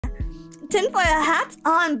Tinfoil hats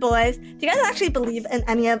on, boys. Do you guys actually believe in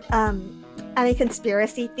any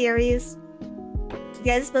conspiracy theories? Do you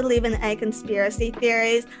guys believe in any conspiracy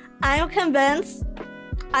theories? I'm convinced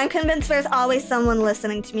there's always someone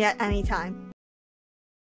listening to me at any time.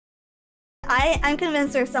 I'm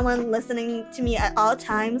convinced there's someone listening to me at all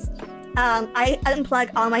times. I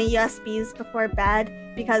unplug all my USBs before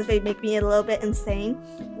bed because they make me a little bit insane.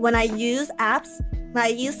 When I use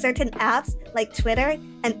certain apps like Twitter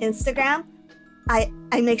and Instagram, I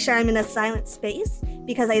make sure I'm in a silent space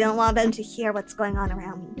because I don't want them to hear what's going on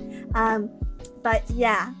around me. But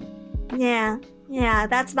yeah,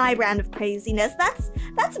 that's my brand of craziness. That's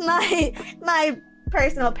my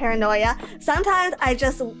personal paranoia. Sometimes I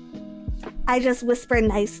just whisper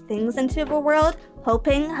nice things into the world,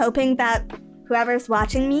 hoping that whoever's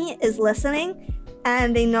watching me is listening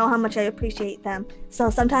and they know how much I appreciate them.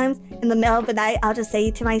 So sometimes in the middle of the night, I'll just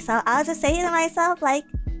say to myself like,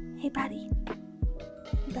 hey buddy,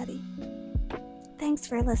 thanks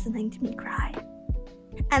for listening to me cry.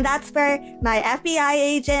 And that's for my FBI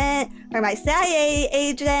agent or my CIA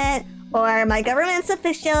agent or my government's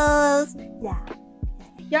officials. Yeah.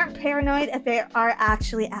 You aren't paranoid if they are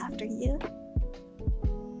actually after you.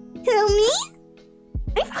 Who, me?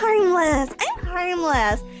 I'm harmless.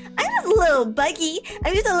 I'm just a little buggy.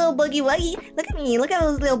 I'm just a little boogie wuggy. Look at me. Look at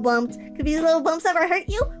those little bumps. Could these little bumps ever hurt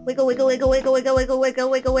you? Wiggle, wiggle, wiggle, wiggle, wiggle, wiggle, wiggle,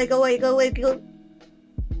 wiggle, wiggle, wiggle, wiggle.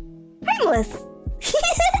 Harmless.